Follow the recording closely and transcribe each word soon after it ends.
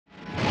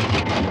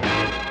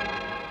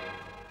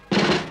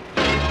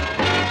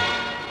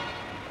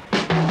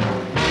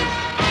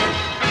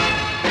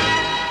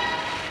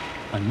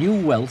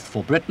wealth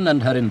for Britain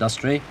and her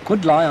industry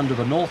could lie under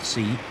the North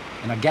Sea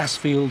in a gas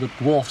field that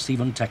dwarfs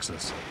even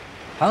Texas.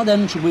 How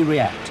then should we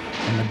react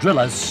when the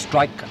drillers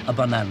strike a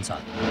bonanza?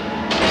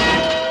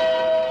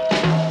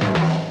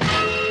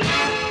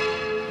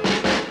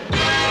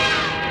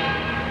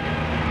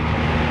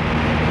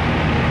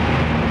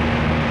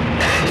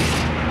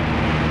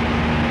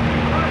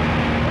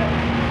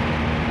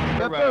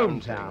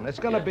 Boomtown. It's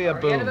going to be a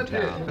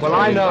boomtown. Well,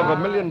 I know of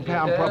 £1 million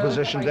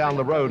proposition down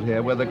the road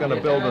here where they're going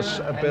to build a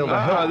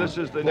Hilton. This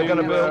is the they're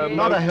going to build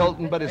not a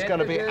Hilton, but it's going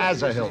to be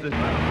as a Hilton.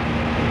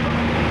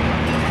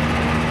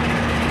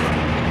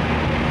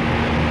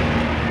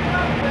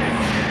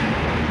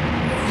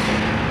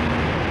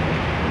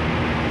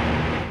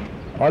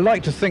 I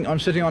like to think I'm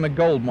sitting on a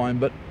gold mine,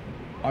 but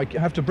I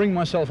have to bring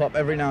myself up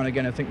every now and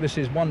again and think this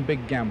is one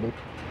big gamble.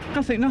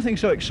 Nothing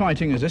so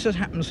exciting as this has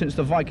happened since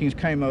the Vikings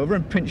came over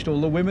and pinched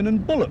all the women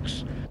and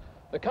bullocks.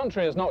 The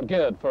country is not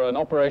geared for an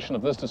operation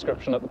of this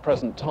description at the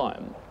present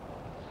time.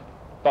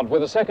 But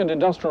with a second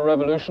industrial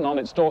revolution on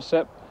its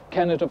doorstep,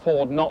 can it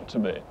afford not to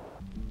be?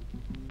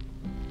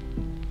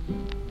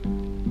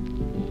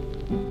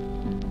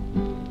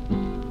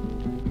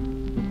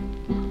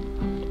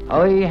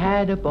 I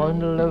had a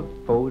bundle of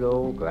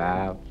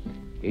photographs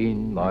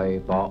in my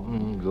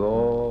bottom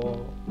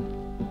drawer,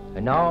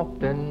 and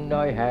often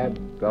I have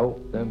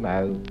brought them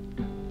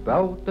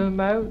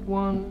out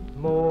once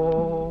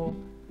more.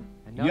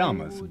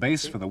 Yarmouth,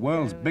 base for the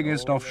world's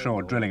biggest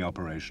offshore drilling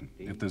operation.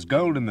 If there's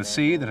gold in the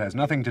sea that has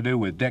nothing to do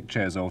with deck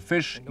chairs or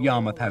fish,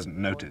 Yarmouth hasn't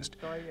noticed.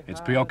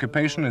 Its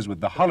preoccupation is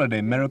with the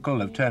holiday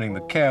miracle of turning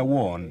the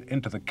careworn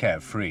into the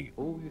carefree.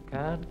 Oh, you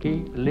can't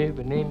keep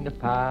living in the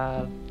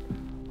past,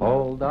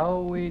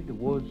 although it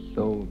was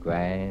so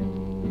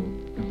grand.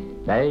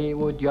 They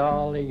were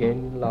jolly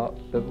in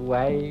lots of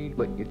ways,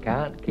 but you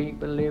can't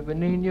keep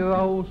living in your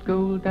old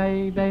school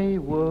day. They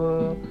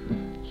were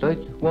such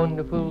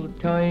wonderful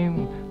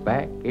time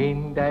back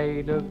in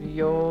days of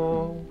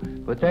yore,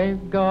 but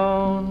they've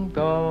gone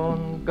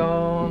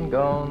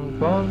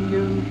from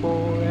you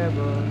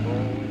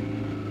forevermore.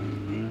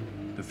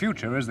 The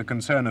future is the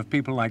concern of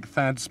people like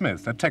Thad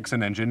Smith, a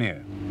Texan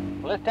engineer.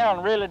 Well, this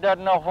town really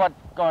doesn't know what's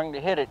going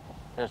to hit it.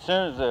 As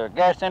soon as the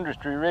gas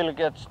industry really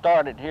gets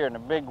started here in a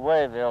big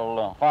way,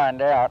 they'll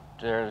find out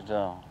there's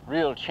a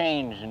real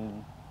change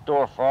in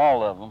store for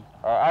all of them.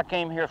 I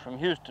came here from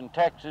Houston,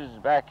 Texas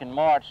back in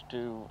March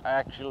to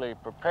actually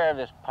prepare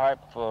this pipe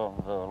for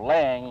the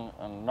laying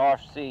on the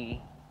North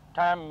Sea.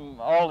 Time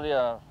all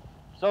the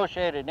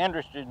associated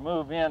industries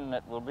move in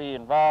that will be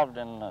involved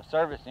in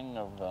servicing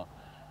of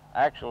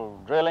actual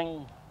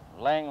drilling,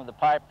 laying of the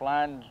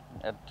pipelines,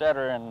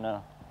 etc. in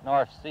the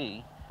North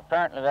Sea.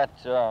 Apparently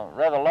that's a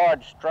rather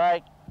large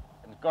strike.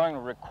 It's going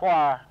to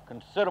require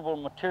considerable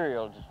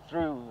materials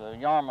through the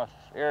Yarmouth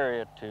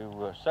area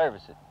to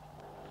service it.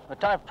 The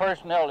type of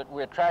personnel that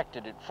we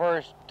attracted at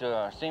first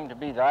seemed to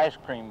be the ice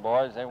cream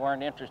boys. They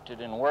weren't interested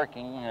in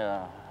working.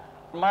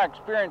 My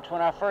experience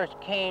when I first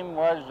came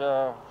was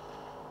a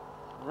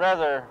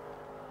rather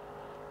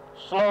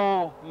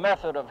slow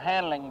method of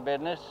handling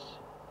business.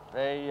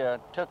 They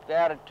took the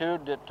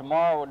attitude that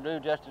tomorrow would do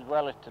just as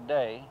well as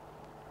today.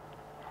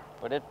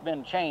 But it's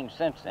been changed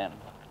since then.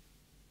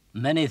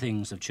 Many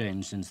things have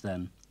changed since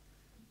then.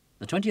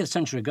 The 20th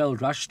century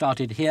gold rush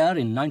started here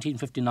in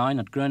 1959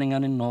 at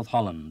Groningen in North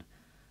Holland.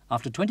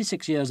 After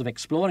 26 years of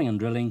exploring and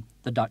drilling,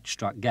 the Dutch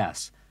struck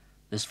gas.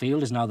 This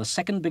field is now the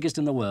second biggest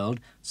in the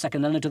world,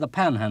 second only to the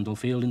Panhandle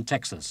field in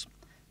Texas.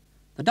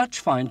 The Dutch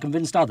find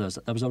convinced others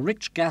that there was a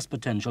rich gas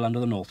potential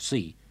under the North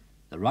Sea.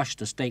 The rush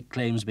to stake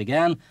claims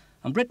began,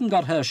 and Britain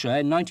got her share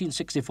in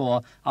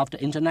 1964 after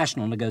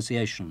international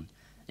negotiation.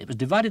 It was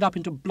divided up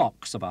into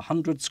blocks of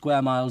 100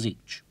 square miles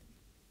each.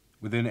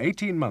 Within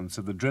 18 months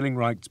of the drilling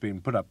rights being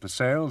put up for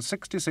sale,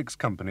 66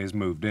 companies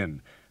moved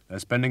in. They're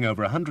spending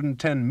over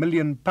 £110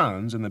 million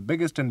in the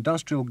biggest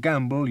industrial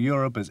gamble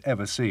Europe has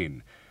ever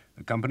seen.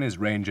 The companies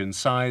range in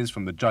size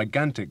from the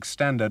gigantic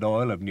Standard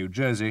Oil of New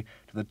Jersey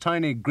to the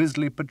tiny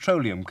Grizzly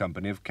Petroleum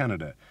Company of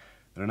Canada.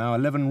 There are now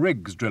 11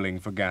 rigs drilling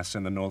for gas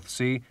in the North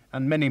Sea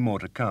and many more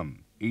to come.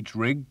 Each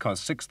rig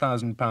costs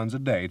 £6,000 a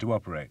day to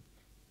operate.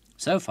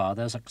 So far,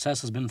 their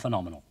success has been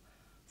phenomenal.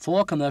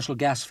 4 commercial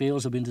gas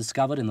fields have been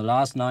discovered in the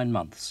last 9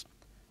 months.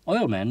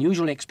 Oilmen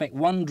usually expect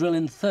 1 drill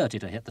in 30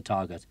 to hit the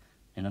target.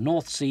 In the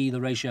North Sea,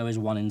 the ratio is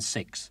 1 in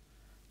 6.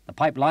 The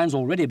pipeline's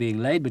already being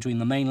laid between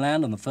the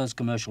mainland and the first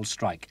commercial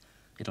strike.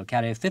 It'll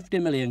carry 50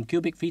 million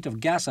cubic feet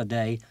of gas a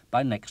day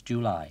by next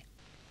July.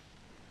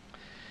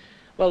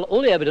 Well,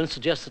 all the evidence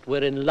suggests that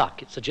we're in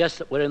luck. It suggests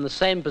that we're in the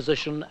same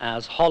position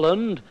as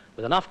Holland,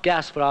 with enough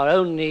gas for our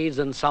own needs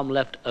and some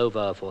left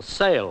over for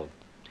sale.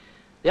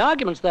 The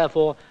arguments,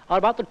 therefore, are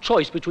about the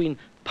choice between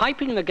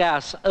piping the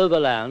gas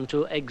overland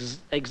to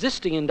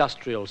existing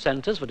industrial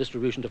centres for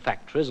distribution to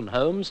factories and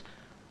homes,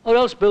 or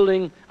else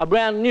building a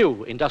brand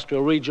new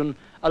industrial region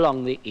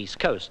along the east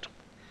coast.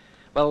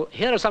 Well,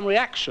 here are some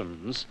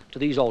reactions to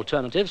these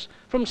alternatives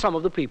from some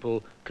of the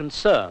people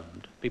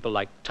concerned, people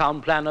like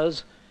town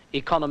planners,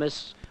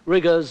 economists,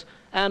 riggers,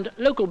 and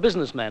local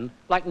businessmen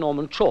like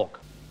Norman Chalk.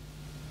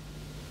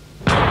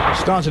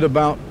 Started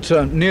about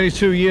nearly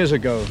 2 years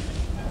ago,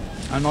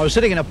 and I was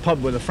sitting in a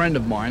pub with a friend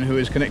of mine who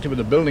is connected with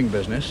the building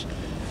business,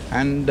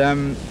 and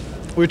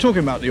we were talking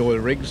about the oil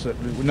rigs that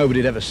nobody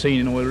had ever seen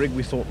an oil rig.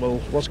 We thought, well,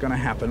 what's going to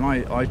happen?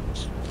 I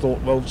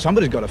thought, well,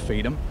 somebody's got to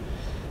feed them.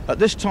 At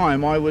this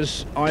time, I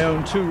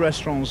owned 2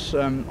 restaurants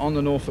on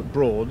the Norfolk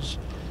Broads,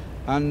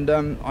 and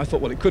I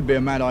thought, well, it could be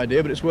a mad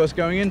idea, but it's worth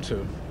going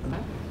into.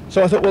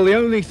 So I thought, well, the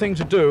only thing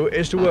to do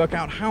is to work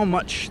out how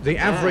much the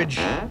average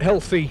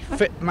healthy,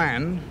 fit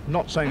man,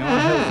 not saying I'm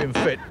healthy and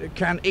fit,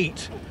 can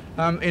eat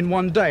in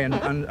one day,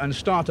 and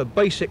start a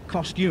basic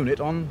cost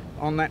unit on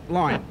that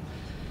line.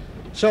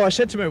 So I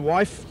said to my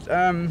wife,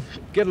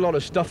 get a lot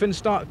of stuff in,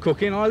 start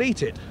cooking, I'll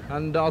eat it,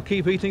 and I'll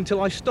keep eating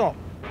till I stop.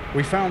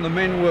 We found the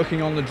men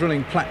working on the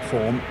drilling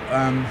platform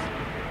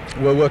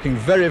were working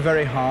very,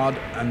 very hard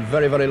and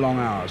very, very long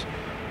hours.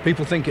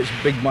 People think it's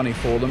big money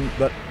for them,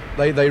 but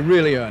they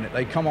really earn it.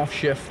 They come off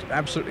shift,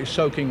 absolutely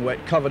soaking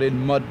wet, covered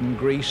in mud and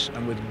grease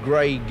and with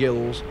grey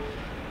gills,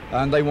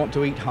 and they want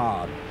to eat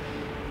hard.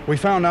 We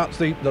found out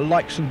the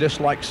likes and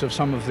dislikes of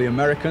some of the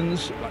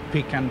Americans, like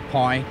pecan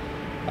pie,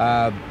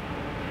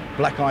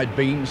 black-eyed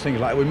beans,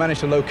 things like that. We managed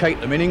to locate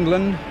them in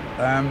England.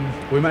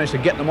 We managed to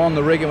get them on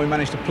the rig, and we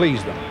managed to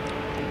please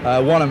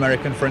them. One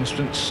American, for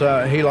instance,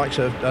 he likes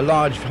a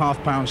large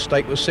half-pound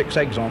steak with 6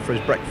 eggs on for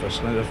his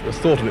breakfast. And the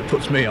thought of it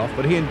puts me off,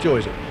 but he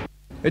enjoys it.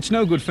 It's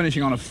no good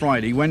finishing on a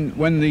Friday.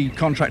 When the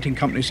contracting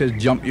company says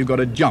jump, you've got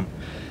to jump.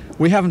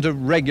 We haven't a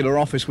regular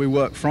office we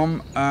work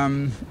from.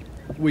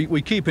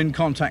 We keep in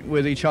contact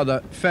with each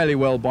other fairly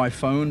well by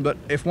phone, but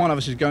if one of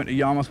us is going to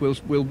Yarmouth,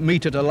 we'll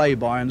meet at a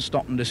lay-by and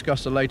stop and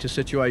discuss the latest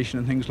situation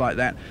and things like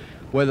that,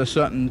 whether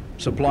certain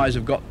supplies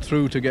have got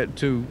through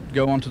to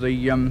go onto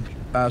the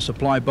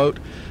supply boat,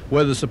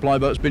 whether the supply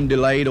boat's been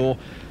delayed, or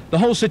the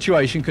whole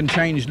situation can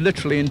change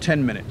literally in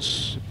 10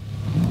 minutes.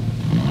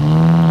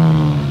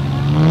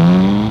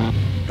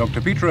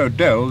 Dr. Peter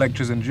O'Dell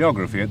lectures in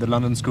geography at the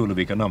London School of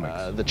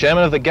Economics. The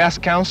chairman of the Gas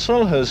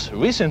Council has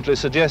recently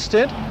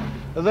suggested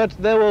that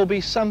there will be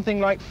something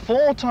like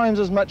 4 times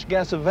as much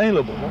gas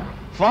available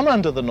from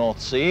under the North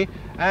Sea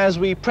as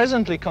we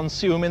presently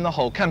consume in the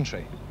whole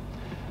country.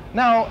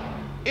 Now,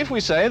 if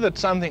we say that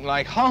something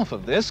like half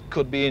of this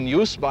could be in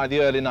use by the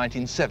early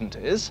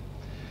 1970s,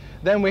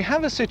 then we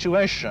have a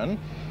situation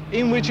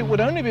in which it would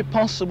only be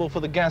possible for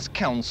the Gas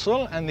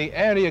Council and the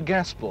area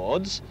gas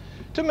boards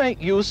to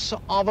make use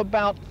of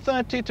about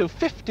 30 to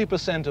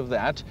 50% of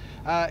that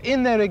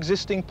in their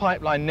existing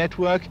pipeline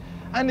network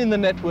and in the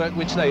network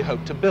which they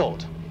hope to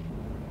build.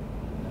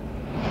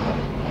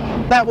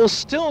 That will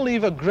still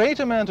leave a great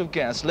amount of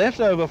gas left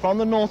over from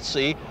the North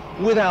Sea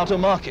without a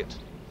market.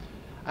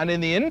 And in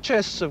the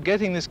interests of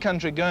getting this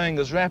country going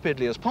as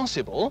rapidly as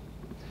possible,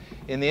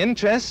 in the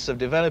interests of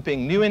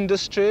developing new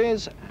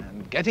industries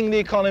and getting the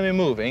economy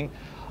moving,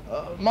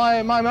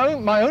 my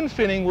own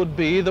feeling would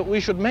be that we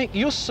should make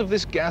use of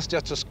this gas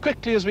just as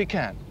quickly as we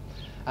can.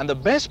 And the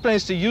best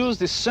place to use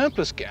this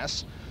surplus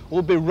gas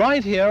will be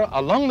right here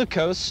along the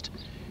coast,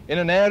 in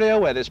an area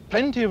where there's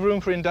plenty of room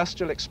for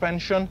industrial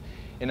expansion,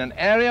 in an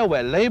area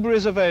where labour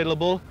is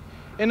available,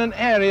 in an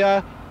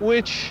area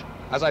which,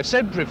 as I've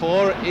said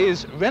before,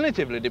 is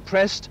relatively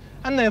depressed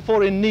and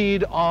therefore in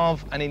need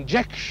of an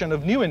injection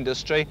of new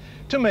industry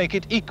to make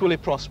it equally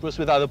prosperous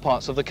with other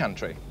parts of the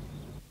country.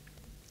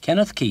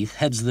 Kenneth Keith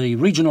heads the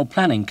Regional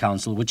Planning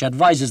Council, which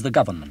advises the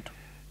government.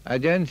 I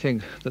don't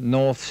think that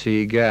North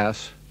Sea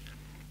gas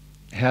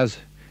has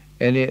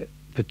any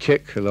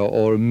particular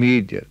or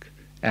immediate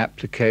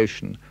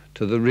application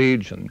to the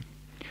region.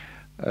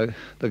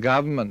 The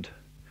government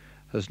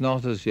has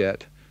not as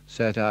yet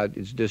set out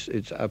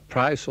its a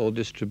price or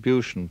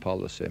distribution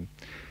policy.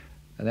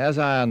 And as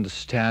I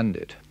understand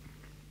it,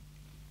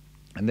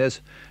 and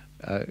this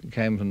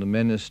came from the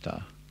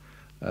minister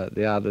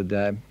the other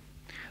day,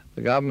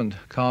 the government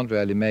can't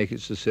really make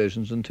its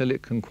decisions until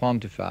it can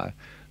quantify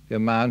the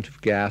amount of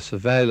gas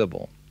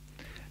available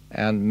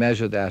and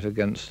measure that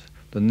against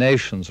the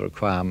nation's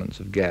requirements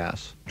of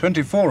gas.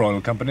 24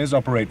 oil companies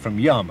operate from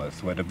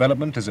Yarmouth, where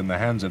development is in the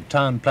hands of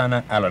town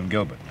planner Alan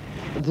Gilbert.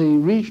 The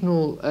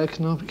regional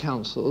economic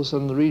councils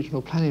and the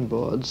regional planning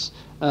boards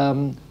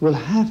will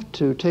have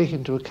to take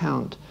into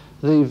account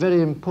the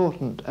very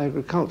important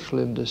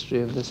agricultural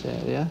industry of this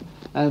area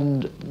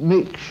and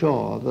make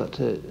sure that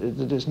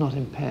that it's not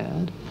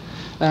impaired.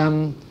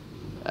 And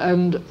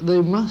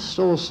they must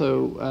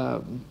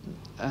also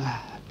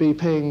be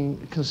paying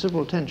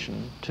considerable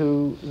attention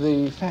to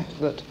the fact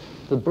that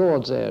the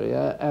Broads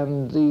area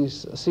and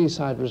these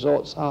seaside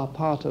resorts are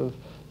part of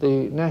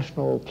the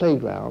national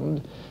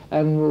playground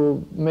and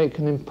will make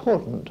an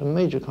important and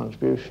major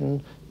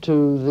contribution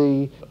to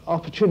the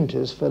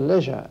opportunities for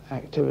leisure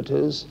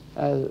activities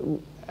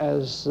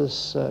as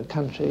this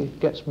country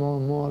gets more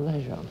and more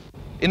leisure.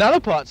 In other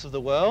parts of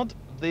the world,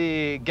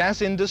 the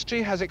gas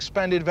industry has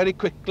expanded very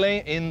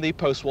quickly in the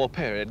post-war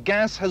period.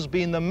 Gas has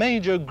been the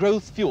major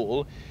growth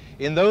fuel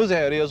in those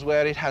areas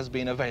where it has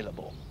been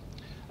available.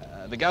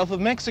 The Gulf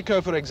of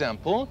Mexico, for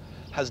example,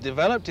 has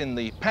developed in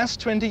the past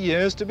 20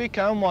 years to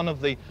become one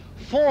of the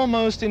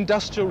foremost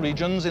industrial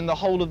regions in the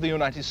whole of the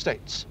United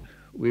States.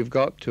 We've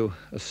got to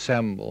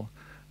assemble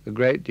a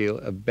great deal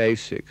of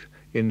basic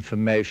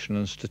information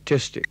and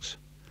statistics,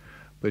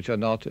 which are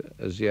not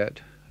as yet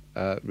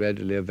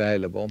readily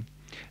available.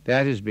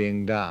 That is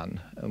being done,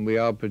 and we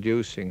are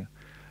producing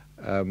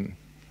an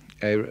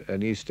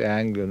East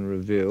Anglian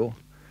review,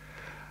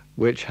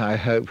 which I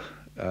hope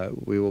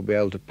we will be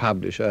able to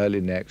publish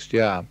early next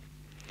year.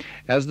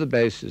 As the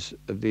basis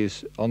of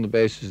these, on the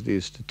basis of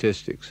these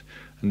statistics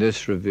and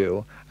this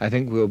review, I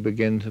think we'll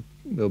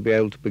be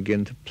able to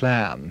begin to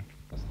plan.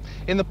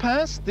 In the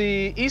past,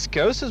 the East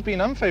Coast has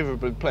been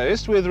unfavorably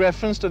placed with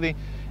reference to the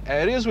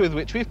areas with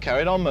which we've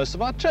carried on most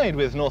of our trade,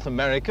 with North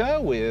America,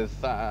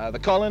 with the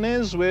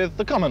colonies, with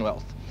the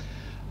Commonwealth.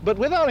 But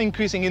with our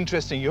increasing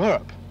interest in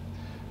Europe,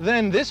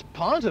 then this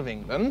part of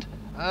England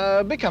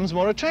becomes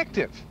more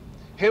attractive.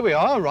 Here we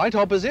are, right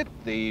opposite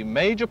the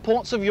major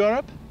ports of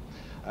Europe,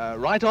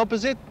 right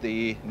opposite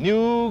the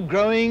new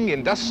growing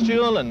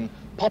industrial and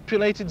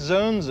populated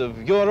zones of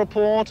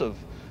Europort, of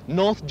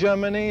North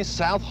Germany,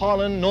 South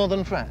Holland,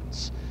 Northern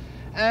France.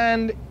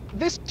 And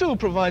this too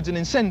provides an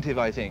incentive,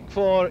 I think,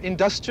 for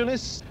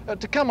industrialists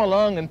to come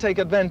along and take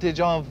advantage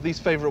of these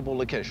favorable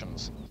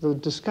locations. The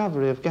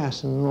discovery of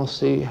gas in the North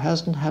Sea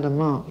hasn't had a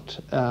marked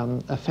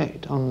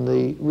effect on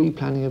the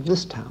replanning of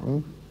this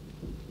town.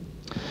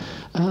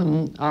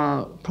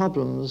 Our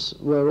problems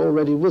were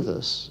already with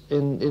us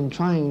in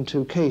trying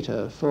to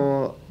cater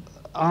for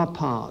our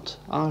part,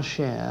 our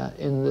share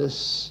in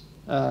this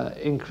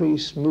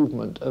increased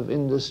movement of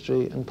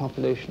industry and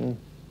population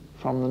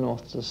from the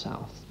north to the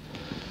south.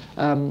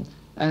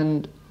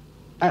 And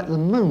at the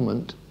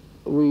moment,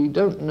 we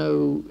don't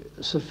know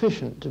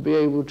sufficient to be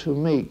able to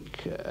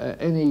make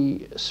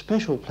any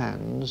special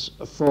plans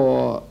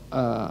for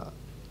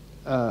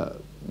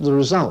the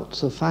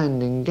results of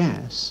finding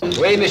gas.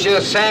 Oui,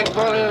 monsieur, 5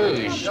 pour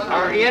rouge.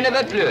 Rien ne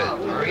va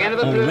plus. Rien ne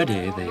va plus.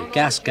 Already, the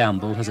gas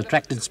gamble has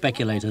attracted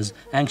speculators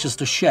anxious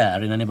to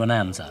share in any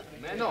bonanza.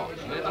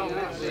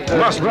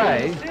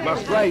 Ray,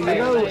 you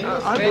know,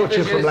 I brought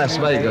you from Las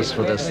Vegas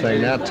for this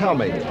thing. Now, tell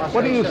me,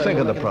 what do you think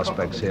of the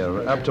prospects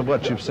here, up to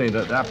what you've seen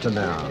up to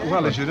now?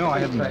 Well, as you know, I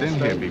haven't been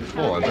here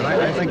before, but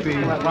I think the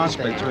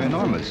prospects are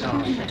enormous.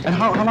 And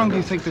how long do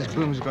you think this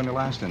boom is going to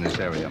last in this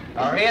area?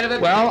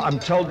 Well, I'm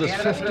told there's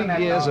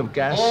 50 years of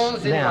gas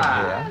now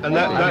here. And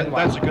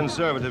that's a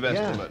conservative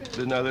estimate.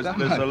 You know,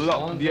 there's a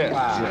lot,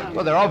 yes.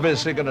 Well, they're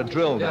obviously going to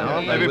drill now,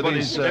 aren't they?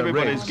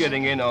 Everybody's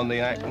getting in on the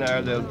act now.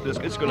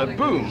 It's going to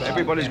boom.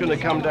 Everybody's going to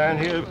come down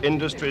here.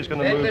 Industry is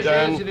going to move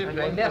down.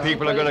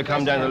 People are going to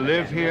come down to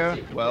live here.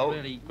 Well,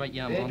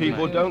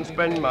 people don't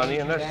spend money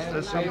unless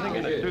there's something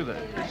in it, do they?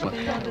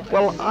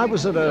 Well, I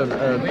was at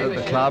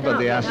the club, at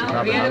the Astor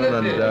Club in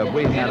London, and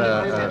we had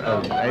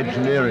an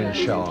engineering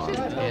show on.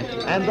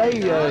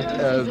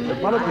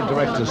 And one of the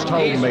directors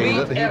told me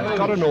that he'd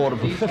got an order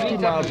for 50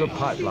 miles of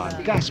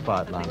pipeline, gas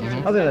pipeline.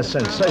 I think that's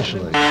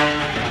sensational.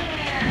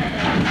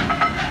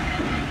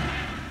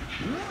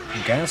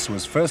 Gas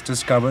was first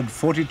discovered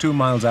 42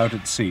 miles out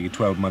at sea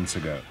 12 months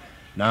ago.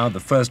 Now the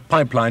first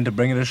pipeline to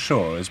bring it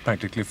ashore is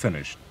practically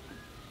finished.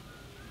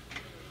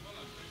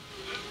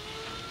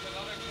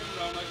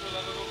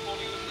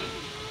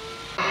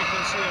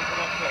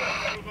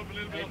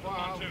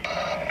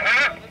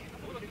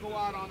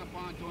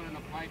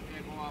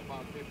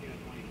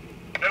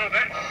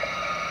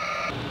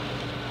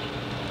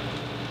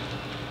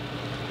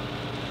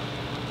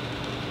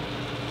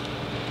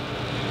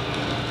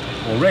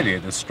 Already,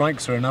 the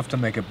strikes are enough to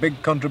make a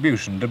big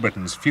contribution to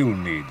Britain's fuel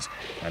needs,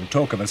 and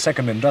talk of a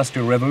second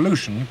industrial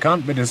revolution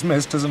can't be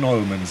dismissed as an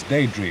oilman's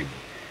daydream.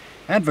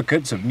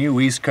 Advocates of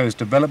new East Coast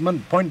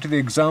development point to the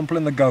example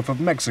in the Gulf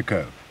of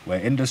Mexico, where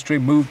industry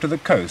moved to the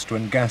coast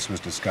when gas was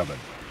discovered.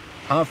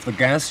 Half the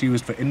gas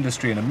used for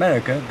industry in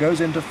America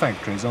goes into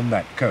factories on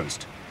that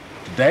coast.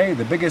 Today,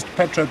 the biggest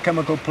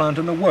petrochemical plant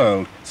in the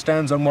world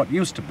stands on what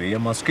used to be a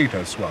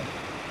mosquito swamp.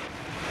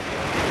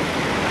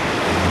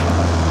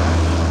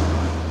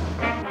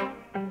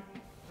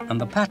 And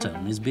the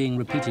pattern is being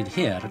repeated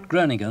here at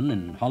Groningen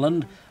in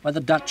Holland, where the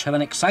Dutch have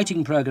an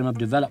exciting programme of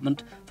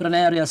development for an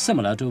area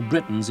similar to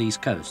Britain's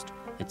east coast.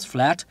 It's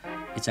flat,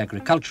 it's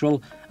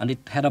agricultural, and it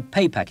had a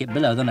pay packet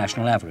below the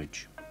national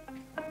average.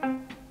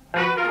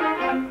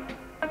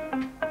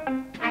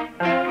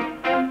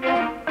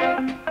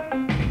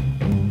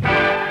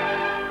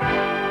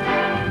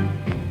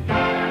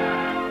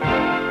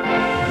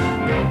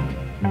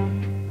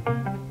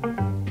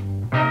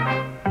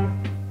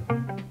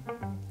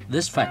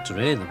 This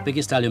factory, the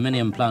biggest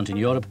aluminium plant in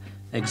Europe,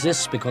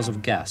 exists because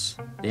of gas.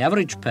 The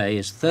average pay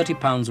is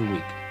 £30 a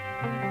week.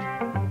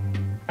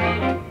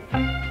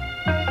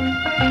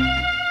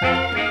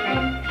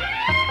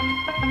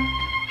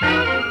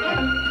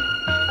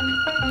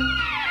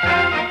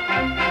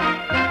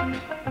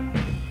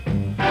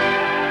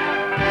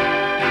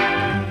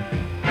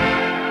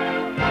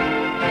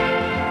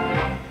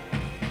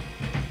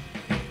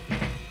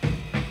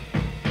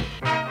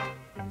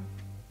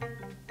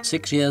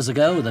 "6 years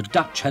ago, the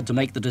Dutch had to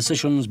make the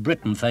decisions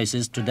Britain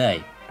faces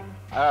today.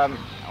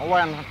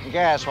 When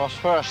gas was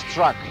first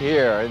struck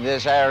here in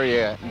this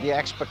area, the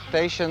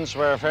expectations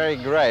were very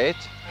great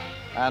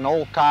and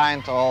all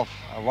kinds of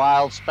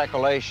wild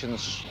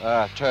speculations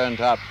turned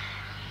up.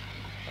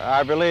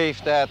 I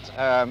believe that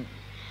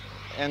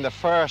in the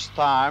first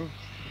time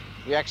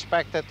we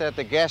expected that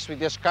the gas we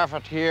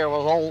discovered here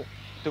was all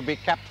to be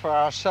kept for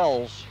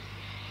ourselves,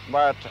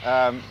 but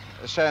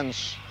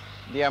since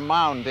the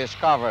amount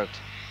discovered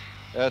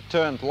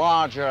turned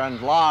larger and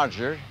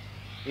larger,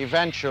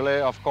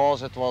 eventually, of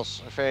course, it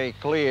was very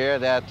clear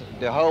that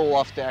the whole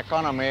of the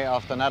economy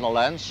of the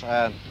Netherlands,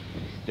 and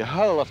the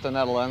whole of the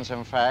Netherlands,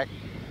 in fact,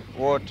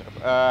 would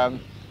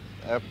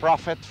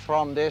profit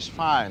from this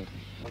find.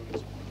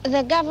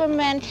 The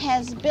government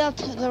has built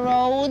the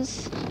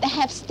roads, they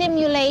have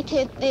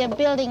stimulated the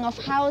building of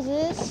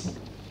houses,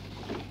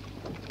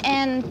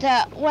 and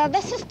well,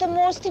 this is the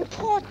most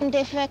important.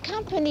 If a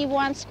company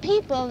wants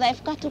people,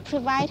 they've got to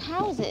provide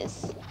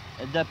houses.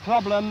 The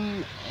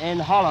problem in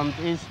Holland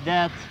is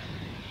that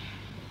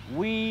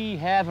we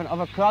have an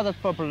overcrowded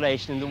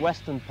population in the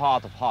western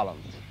part of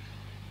Holland.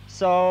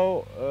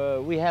 So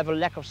we have a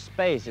lack of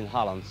space in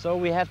Holland. So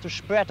we have to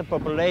spread the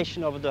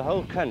population over the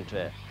whole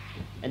country.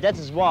 And that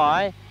is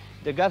why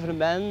the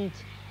government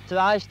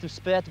tries to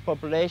spread the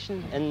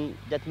population, and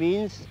that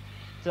means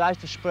tries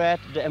to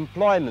spread the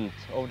employment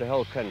over the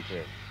whole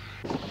country.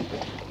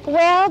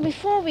 Well,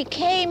 before we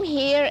came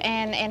here,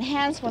 and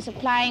Hans was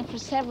applying for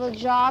several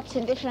jobs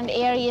in different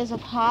areas of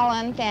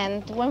Holland,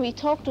 and when we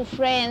talked to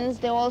friends,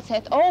 they all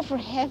said, oh, for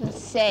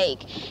heaven's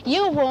sake,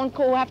 you won't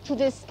go up to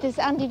this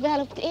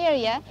undeveloped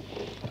area.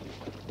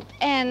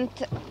 And,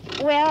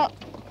 well,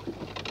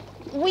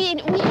 we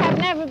have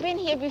never been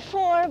here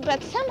before,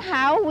 but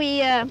somehow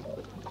we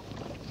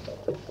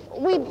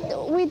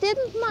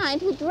didn't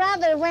mind. We'd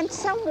rather went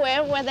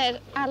somewhere where there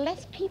are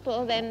less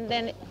people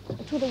than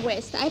to the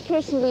west. I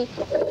personally,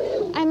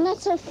 I'm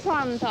not so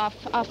fond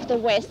of the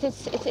west.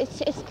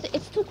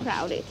 It's too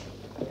crowded.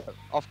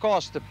 Of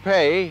course, the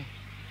pay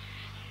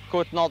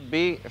could not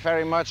be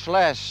very much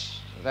less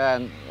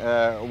than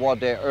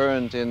what they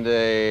earned in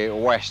the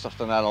west of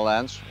the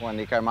Netherlands. When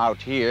they came out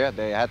here,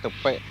 they had to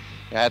pay.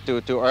 They had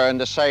to earn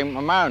the same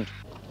amount.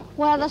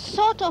 Well, the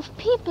sort of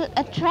people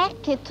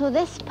attracted to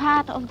this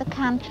part of the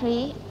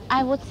country,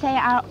 I would say,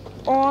 are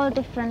all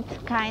different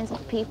kinds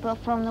of people,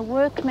 from the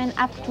workman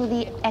up to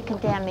the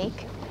academic.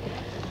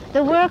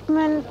 The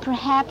workman,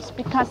 perhaps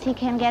because he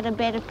can get a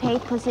better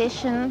paid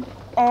position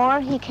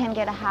or he can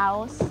get a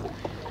house.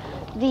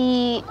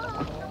 The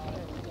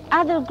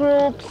other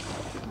groups,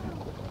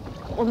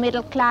 or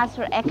middle class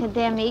or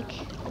academic,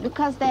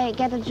 because they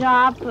get a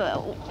job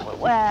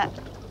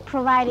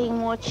providing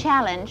more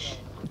challenge.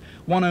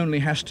 One only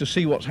has to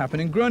see what's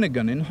happened in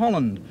Groningen in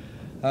Holland,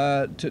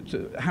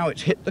 how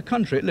it's hit the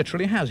country. It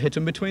literally has hit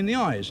them between the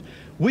eyes.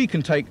 We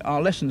can take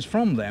our lessons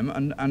from them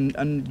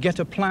and get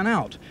a plan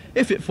out.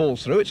 If it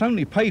falls through, it's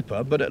only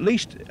paper, but at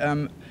least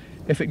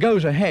if it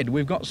goes ahead,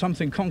 we've got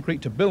something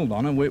concrete to build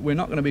on, and we're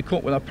not going to be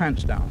caught with our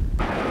pants down.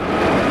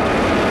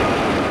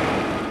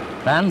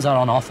 Plans are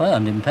on offer,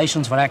 and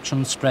impatience for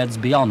action spreads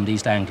beyond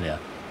East Anglia.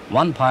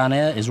 One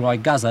pioneer is Roy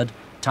Guzzard,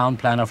 town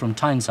planner from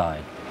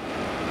Tyneside.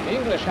 The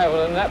English have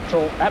a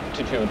natural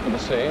aptitude for the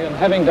sea, and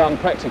having done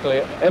practically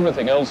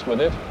everything else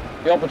with it,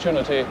 the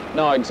opportunity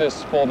now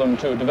exists for them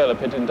to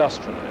develop it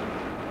industrially.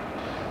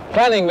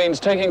 Planning means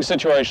taking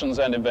situations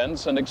and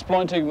events and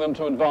exploiting them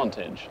to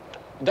advantage.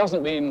 It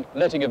doesn't mean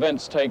letting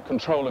events take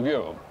control of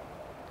you.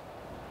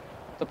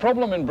 The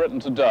problem in Britain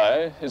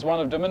today is one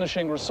of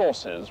diminishing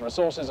resources,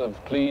 resources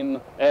of clean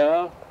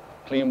air,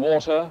 clean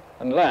water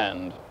and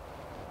land.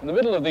 In the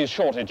middle of these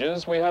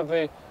shortages, we have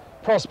the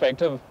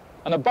prospect of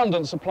an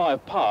abundant supply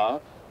of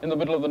power in the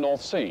middle of the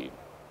North Sea.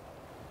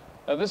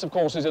 This, of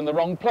course, is in the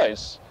wrong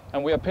place,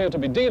 and we appear to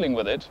be dealing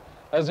with it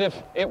as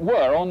if it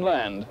were on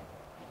land,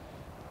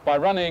 by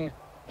running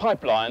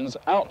pipelines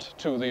out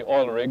to the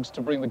oil rigs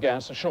to bring the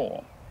gas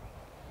ashore.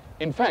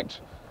 In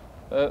fact,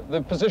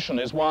 the position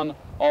is one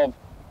of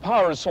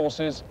power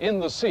resources in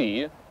the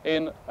sea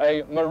in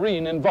a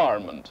marine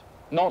environment,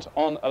 not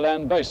on a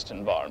land-based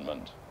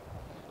environment.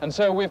 And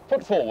so we've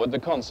put forward the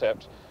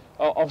concept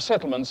of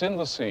settlements in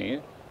the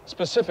sea,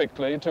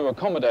 specifically to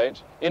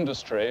accommodate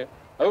industry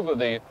over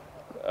the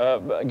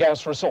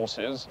gas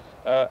resources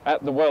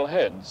at the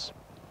wellheads.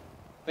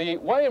 The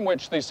way in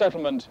which the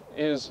settlement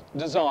is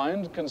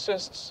designed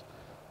consists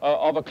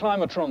of a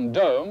climatron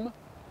dome,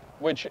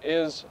 which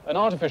is an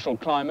artificial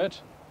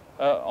climate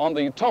on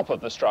the top of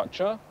the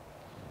structure,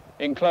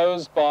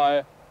 enclosed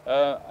by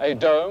a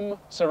dome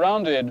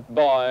surrounded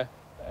by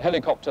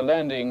helicopter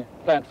landing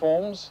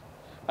platforms,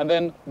 and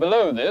then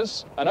below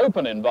this, an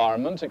open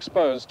environment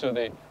exposed to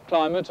the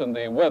climate and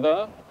the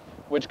weather,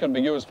 which can be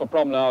used for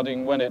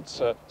promenading when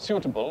it's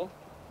suitable.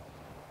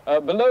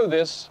 Below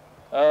this,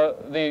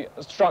 the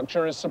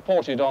structure is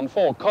supported on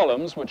 4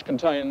 columns, which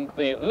contain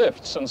the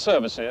lifts and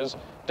services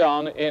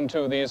down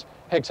into these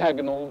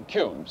hexagonal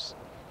cubes.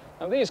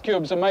 And these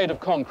cubes are made of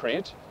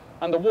concrete,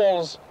 and the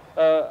walls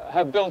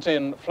have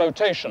built-in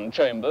flotation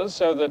chambers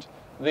so that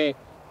the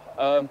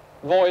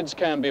voids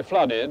can be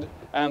flooded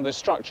and the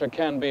structure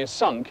can be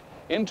sunk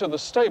into the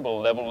stable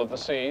level of the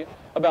sea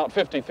about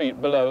 50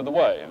 feet below the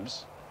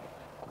waves.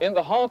 In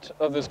the heart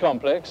of this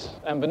complex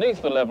and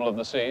beneath the level of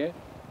the sea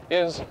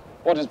is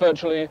what is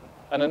virtually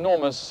an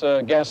enormous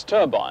gas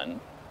turbine,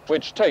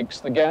 which takes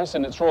the gas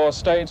in its raw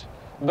state,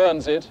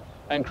 burns it,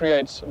 and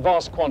creates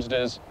vast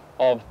quantities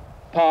of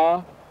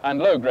power and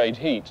low-grade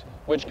heat,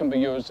 which can be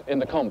used in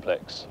the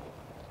complex.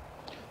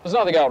 There's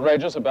nothing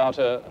outrageous about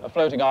a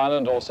floating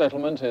island or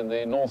settlement in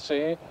the North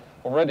Sea.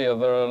 Already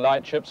there are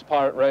lightships,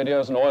 pirate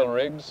radios, and oil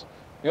rigs.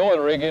 The oil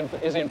rig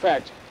is in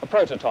fact a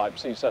prototype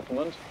sea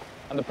settlement,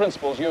 and the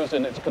principles used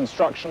in its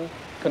construction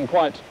can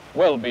quite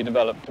well be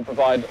developed to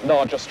provide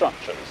larger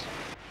structures.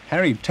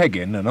 Harry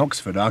Teggin, an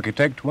Oxford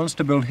architect, wants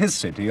to build his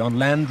city on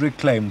land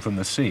reclaimed from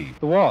the sea.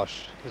 The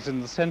Wash is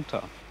in the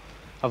centre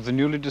of the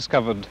newly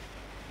discovered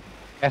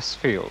gas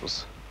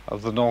fields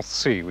of the North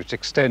Sea, which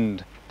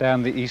extend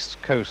down the east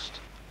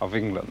coast of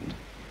England.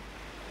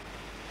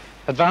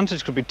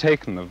 Advantage could be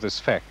taken of this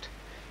fact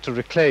to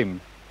reclaim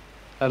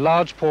a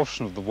large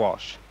portion of the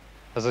Wash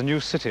as a new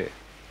city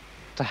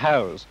to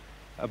house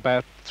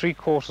about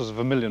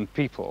 750,000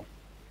 people.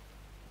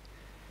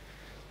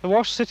 The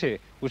Wash city,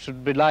 which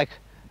would be like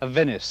a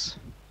Venice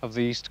of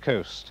the east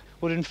coast,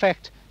 would in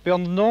fact be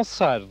on the north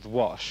side of the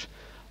Wash,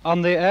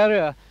 on the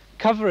area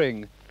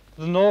covering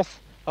the north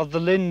of the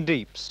Lynn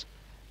Deeps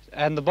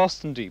and the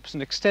Boston Deeps,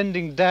 and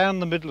extending down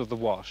the middle of the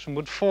Wash, and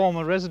would form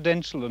a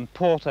residential and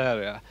port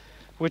area,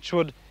 which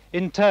would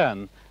in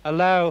turn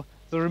allow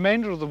the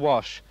remainder of the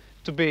Wash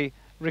to be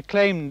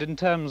reclaimed in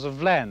terms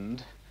of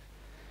land.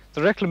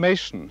 The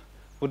reclamation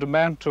would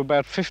amount to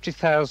about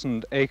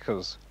 50,000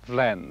 acres of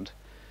land,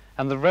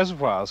 and the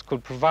reservoirs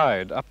could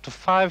provide up to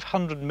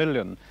 500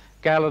 million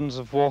gallons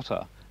of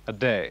water a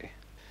day,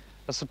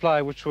 a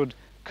supply which would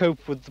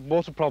cope with the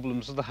water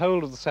problems of the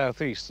whole of the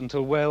southeast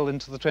until well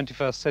into the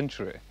 21st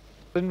century.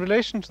 In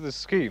relation to this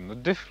scheme, the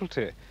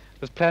difficulty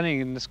with planning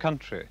in this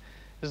country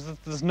is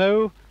that there's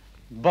no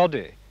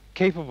body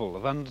capable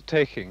of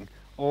undertaking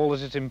all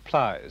that it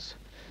implies.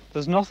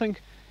 There's nothing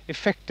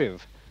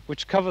effective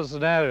which covers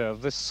an area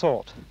of this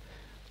sort,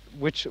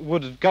 which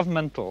would at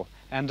governmental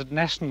and at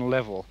national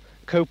level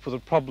cope with a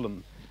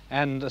problem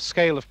and a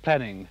scale of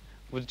planning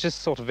which this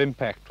sort of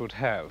impact would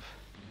have.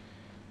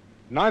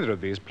 Neither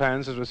of these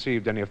plans has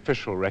received any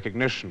official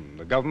recognition.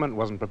 The government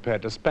wasn't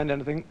prepared to spend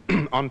anything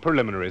on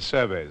preliminary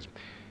surveys.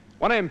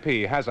 One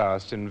MP has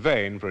asked in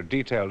vain for a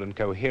detailed and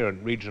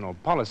coherent regional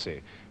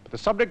policy, but the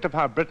subject of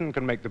how Britain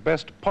can make the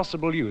best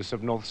possible use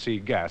of North Sea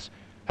gas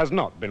has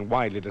not been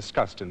widely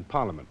discussed in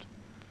Parliament.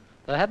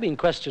 There have been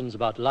questions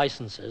about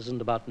licenses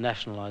and about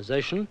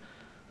nationalisation,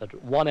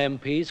 that one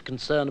MP is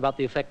concerned about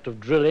the effect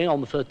of drilling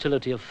on the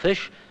fertility of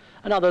fish,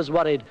 and others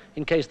worried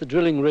in case the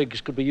drilling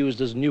rigs could be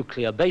used as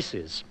nuclear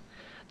bases.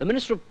 The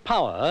Minister of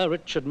Power,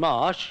 Richard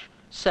Marsh,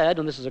 said,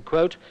 and this is a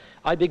quote,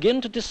 "I begin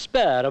to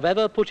despair of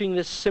ever putting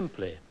this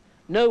simply.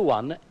 No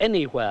one,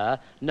 anywhere,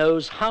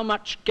 knows how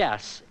much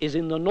gas is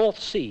in the North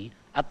Sea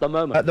at the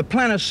moment." The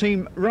planners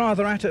seem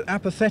rather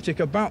apathetic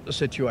about the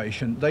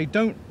situation. They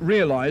don't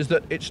realise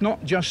that it's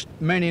not just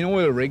men in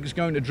oil rigs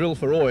going to drill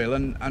for oil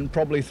and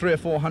probably 300 or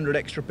 400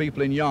 extra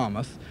people in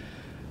Yarmouth.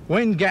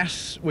 When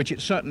gas, which it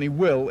certainly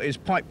will, is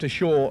piped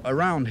ashore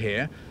around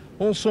here,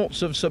 all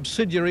sorts of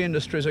subsidiary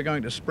industries are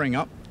going to spring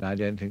up. I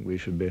don't think we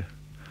should be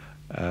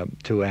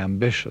too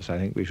ambitious. I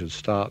think we should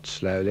start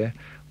slowly.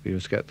 We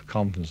must get the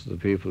confidence of the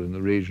people in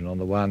the region on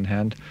the one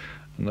hand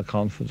and the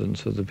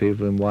confidence of the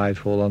people in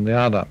Whitehall on the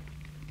other.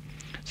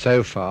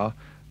 So far,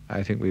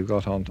 I think we've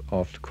got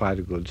off to quite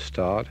a good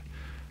start.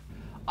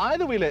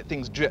 Either we let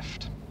things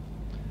drift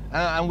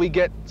and we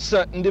get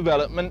certain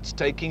developments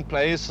taking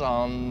place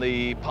on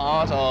the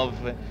part of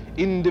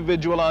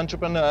individual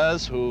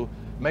entrepreneurs who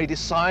may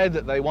decide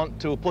that they want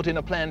to put in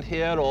a plant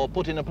here or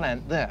put in a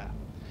plant there.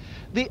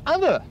 The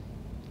other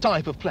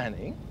type of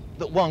planning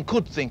that one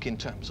could think in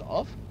terms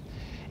of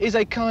is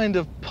a kind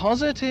of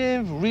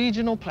positive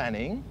regional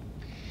planning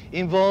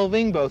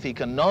involving both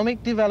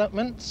economic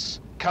developments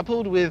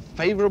coupled with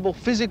favourable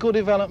physical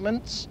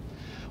developments,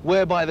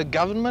 whereby the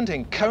government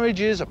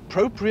encourages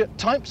appropriate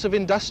types of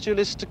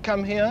industrialists to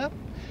come here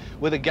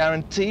with a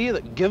guarantee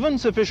that given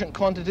sufficient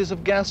quantities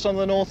of gas on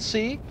the North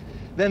Sea,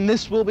 then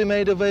this will be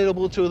made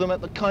available to them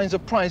at the kinds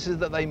of prices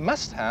that they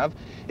must have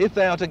if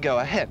they are to go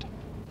ahead.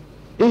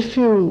 If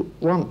you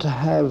want to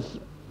have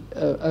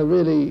a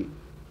really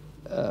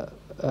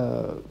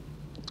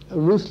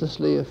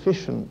ruthlessly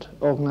efficient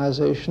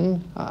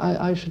organisation,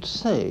 I should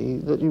say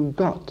that you've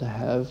got to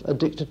have a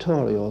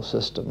dictatorial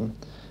system,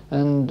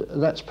 and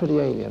that's pretty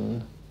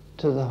alien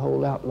to the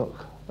whole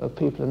outlook of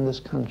people in this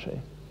country.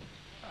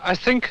 I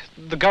think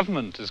the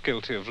government is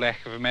guilty of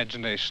lack of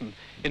imagination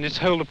in its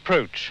whole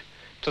approach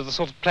to the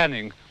sort of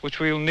planning which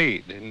we'll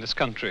need in this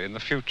country in the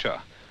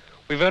future.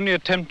 We've only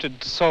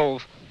attempted to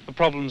solve the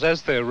problems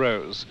as they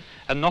arose,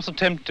 and not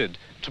attempted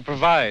to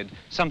provide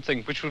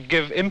something which would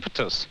give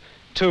impetus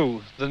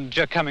to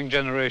the coming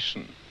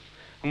generation.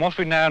 And what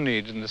we now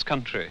need in this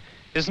country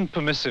isn't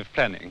permissive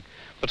planning,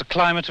 but a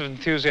climate of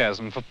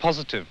enthusiasm for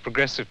positive,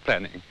 progressive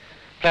planning,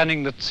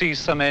 planning that sees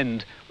some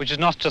end, which is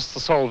not just the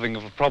solving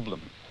of a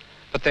problem,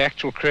 but the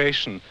actual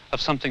creation of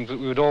something that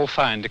we would all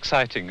find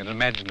exciting and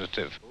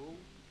imaginative.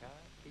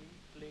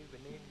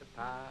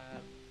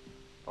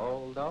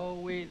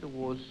 Although it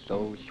was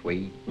so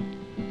sweet,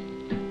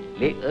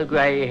 little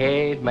grey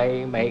hairs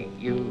may make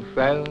you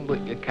frown,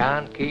 but you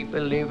can't keep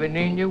living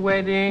in your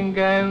wedding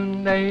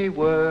gown. They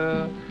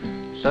were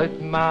such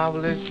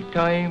marvellous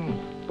time,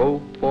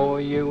 both for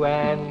you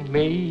and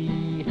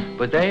me,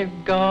 but they've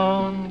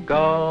gone,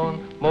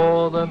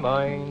 more than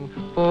mine,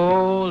 for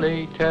all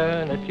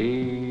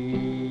eternity.